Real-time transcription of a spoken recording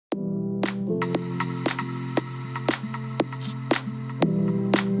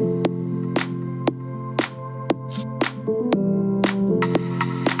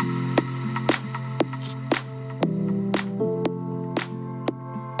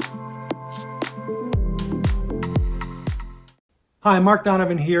Hi, Mark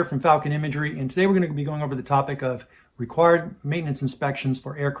Donovan here from Falcon Imagery, and today we're going to be going over the topic of required maintenance inspections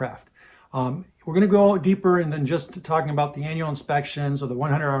for aircraft. We're going to go deeper than just talking about the annual inspections or the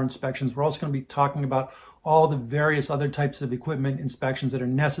 100-hour inspections. We're also going to be talking about all the various other types of equipment inspections that are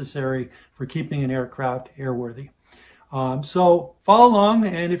necessary for keeping an aircraft airworthy. So follow along,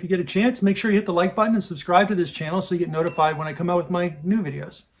 and if you get a chance, make sure you hit the like button and subscribe to this channel so you get notified when I come out with my new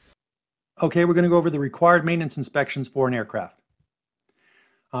videos. Okay, we're going to go over the required maintenance inspections for an aircraft.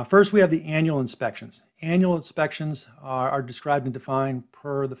 First, we have the annual inspections. Annual inspections are described and defined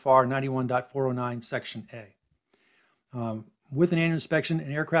per the FAR 91.409 Section A. With an annual inspection, an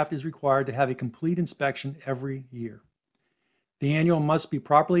aircraft is required to have a complete inspection every year. The annual must be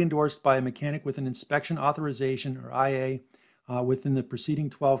properly endorsed by a mechanic with an inspection authorization, or IA, within the preceding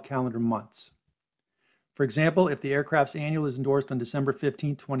 12 calendar months. For example, if the aircraft's annual is endorsed on December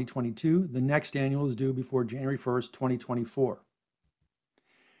 15, 2022, the next annual is due before January 1st, 2024.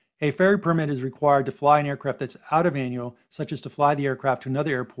 A ferry permit is required to fly an aircraft that's out of annual, such as to fly the aircraft to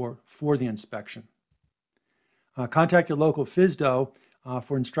another airport for the inspection. Contact your local FSDO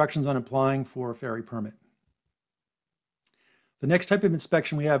for instructions on applying for a ferry permit. The next type of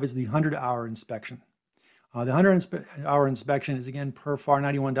inspection we have is the 100-hour inspection. The 100-hour inspection is again per FAR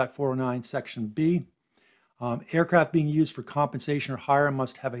 91.409 Section B. Aircraft being used for compensation or hire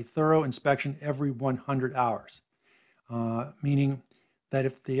must have a thorough inspection every 100 hours, meaning that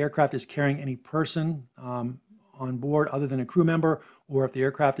if the aircraft is carrying any person on board other than a crew member, or if the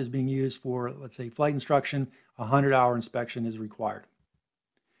aircraft is being used for, let's say, flight instruction, a 100-hour inspection is required.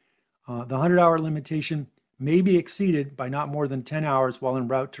 The 100-hour limitation may be exceeded by not more than 10 hours while en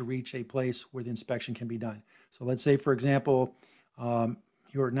route to reach a place where the inspection can be done. So let's say, for example,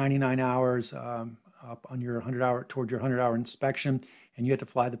 you're 99 hours up on your 100-hour, toward your 100-hour inspection, and you have to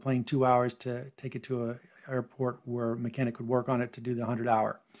fly the plane 2 hours to take it to an airport where a mechanic could work on it to do the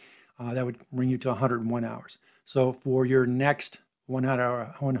 100-hour. That would bring you to 101 hours. So for your next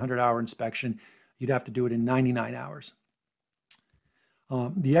 100-hour inspection, you'd have to do it in 99 hours.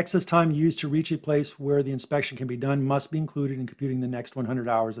 The excess time used to reach a place where the inspection can be done must be included in computing the next 100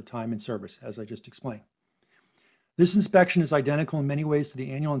 hours of time in service, as I just explained. This inspection is identical in many ways to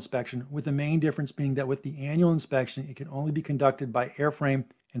the annual inspection, with the main difference being that with the annual inspection, it can only be conducted by airframe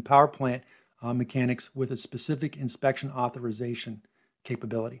and power plant mechanics with a specific inspection authorization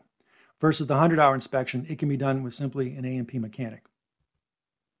capability. Versus the 100-hour inspection, it can be done with simply an A&P mechanic.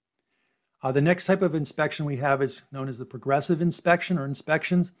 The next type of inspection we have is known as the progressive inspection or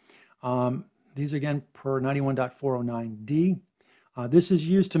inspections. These again per 91.409D. This is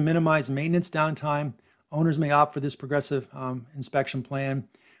used to minimize maintenance downtime. Owners may opt for this progressive inspection plan.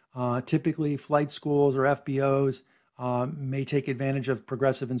 Typically, flight schools or FBOs may take advantage of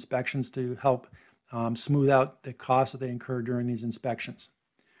progressive inspections to help smooth out the costs that they incur during these inspections.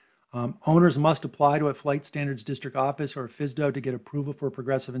 Owners must apply to a Flight Standards District Office or a FSDO to get approval for a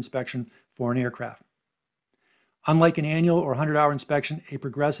progressive inspection for an aircraft. Unlike an annual or 100-hour inspection, a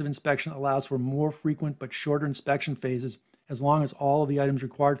progressive inspection allows for more frequent but shorter inspection phases as long as all of the items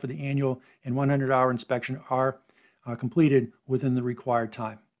required for the annual and 100-hour inspection are completed within the required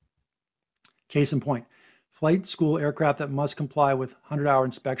time. Case in point, flight school aircraft that must comply with 100-hour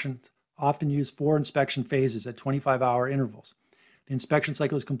inspections often use 4 inspection phases at 25-hour intervals. The inspection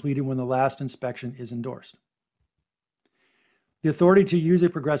cycle is completed when the last inspection is endorsed. The authority to use a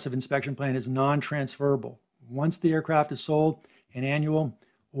progressive inspection plan is non-transferable. Once the aircraft is sold, an annual,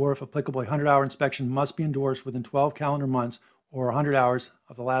 or if applicable, a 100-hour inspection must be endorsed within 12 calendar months or 100 hours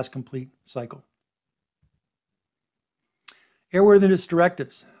of the last complete cycle. Airworthiness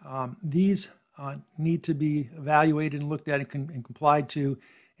directives. These need to be evaluated and looked at and complied to,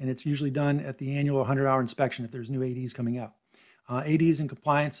 and it's usually done at the annual 100-hour inspection if there's new ADs coming out. ADs and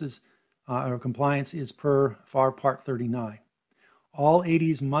compliance is per FAR Part 39. All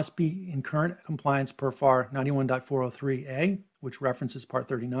ADs must be in current compliance per FAR 91.403A, which references Part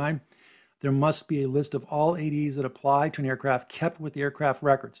 39. There must be a list of all ADs that apply to an aircraft kept with the aircraft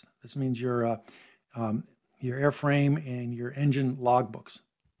records. This means your airframe and your engine logbooks.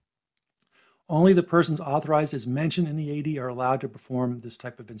 Only the persons authorized as mentioned in the AD are allowed to perform this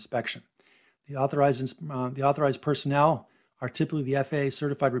type of inspection. The authorized personnel are typically the FAA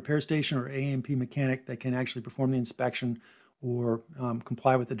certified repair station or A&P mechanic that can actually perform the inspection or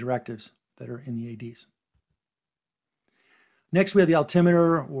comply with the directives that are in the ADs. Next, we have the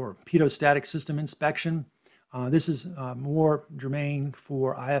altimeter or Pitot-Static System Inspection. This is more germane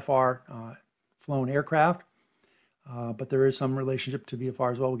for IFR flown aircraft, but there is some relationship to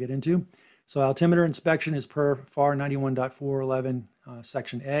VFR as well we'll get into. So altimeter inspection is per FAR 91.411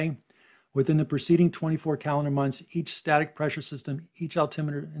 Section A. Within the preceding 24 calendar months, each static pressure system, each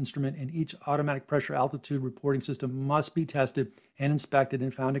altimeter instrument, and each automatic pressure altitude reporting system must be tested and inspected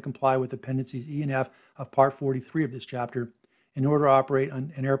and found to comply with Appendices E and F of Part 43 of this chapter in order to operate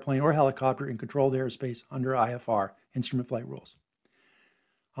an airplane or helicopter in controlled airspace under IFR, Instrument Flight Rules.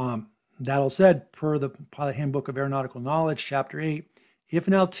 That all said, per the Pilot Handbook of Aeronautical Knowledge, Chapter 8, if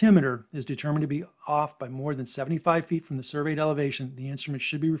an altimeter is determined to be off by more than 75 feet from the surveyed elevation, the instrument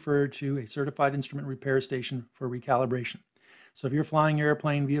should be referred to a certified instrument repair station for recalibration. So if you're flying your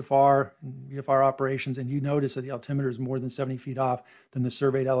airplane VFR operations and you notice that the altimeter is more than 70 feet off than the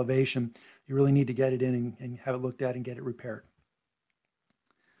surveyed elevation, you really need to get it in and have it looked at and get it repaired.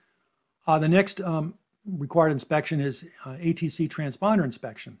 The next required inspection is ATC transponder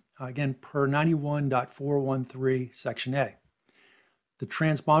inspection, again per 91.413 Section A. The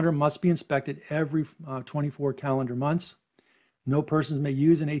transponder must be inspected every 24 calendar months. No persons may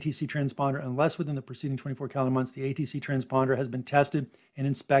use an ATC transponder unless within the preceding 24 calendar months the ATC transponder has been tested and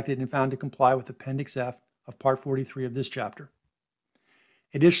inspected and found to comply with Appendix F of Part 43 of this chapter.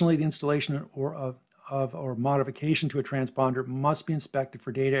 Additionally, the installation or modification to a transponder must be inspected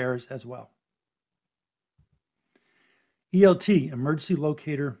for data errors as well. ELT, Emergency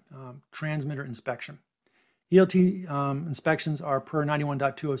Locator Transmitter Inspection. ELT inspections are per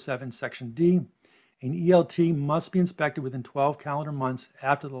 91.207 Section D. An ELT must be inspected within 12 calendar months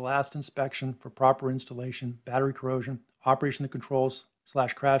after the last inspection for proper installation, battery corrosion, operation of the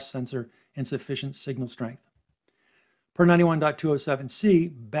controls/crash sensor, and sufficient signal strength. Per 91.207C,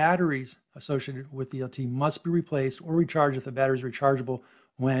 batteries associated with ELT must be replaced or recharged if the battery is rechargeable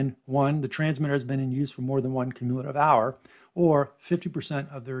when 1. The transmitter has been in use for more than 1 cumulative hour, or 50%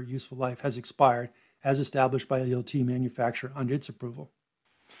 of their useful life has expired, as established by the ELT manufacturer under its approval.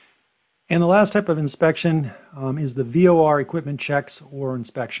 And the last type of inspection is the VOR equipment checks or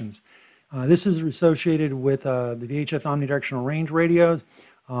inspections. This is associated with the VHF omnidirectional range radios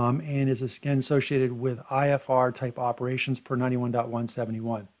and is again associated with IFR type operations per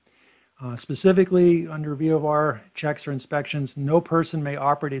 91.171. Specifically, under VOR checks or inspections, no person may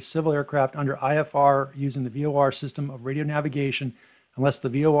operate a civil aircraft under IFR using the VOR system of radio navigation unless the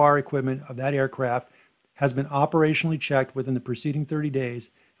VOR equipment of that aircraft has been operationally checked within the preceding 30 days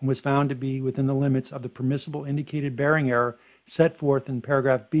and was found to be within the limits of the permissible indicated bearing error set forth in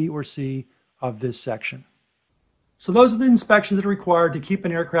paragraph B or C of this section. So those are the inspections that are required to keep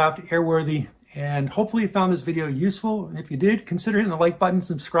an aircraft airworthy, and hopefully you found this video useful. And if you did, consider hitting the like button and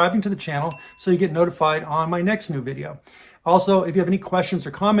subscribing to the channel so you get notified on my next new video. Also, if you have any questions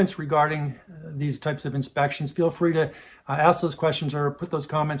or comments regarding these types of inspections, feel free to ask those questions or put those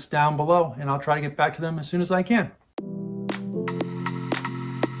comments down below, and I'll try to get back to them as soon as I can.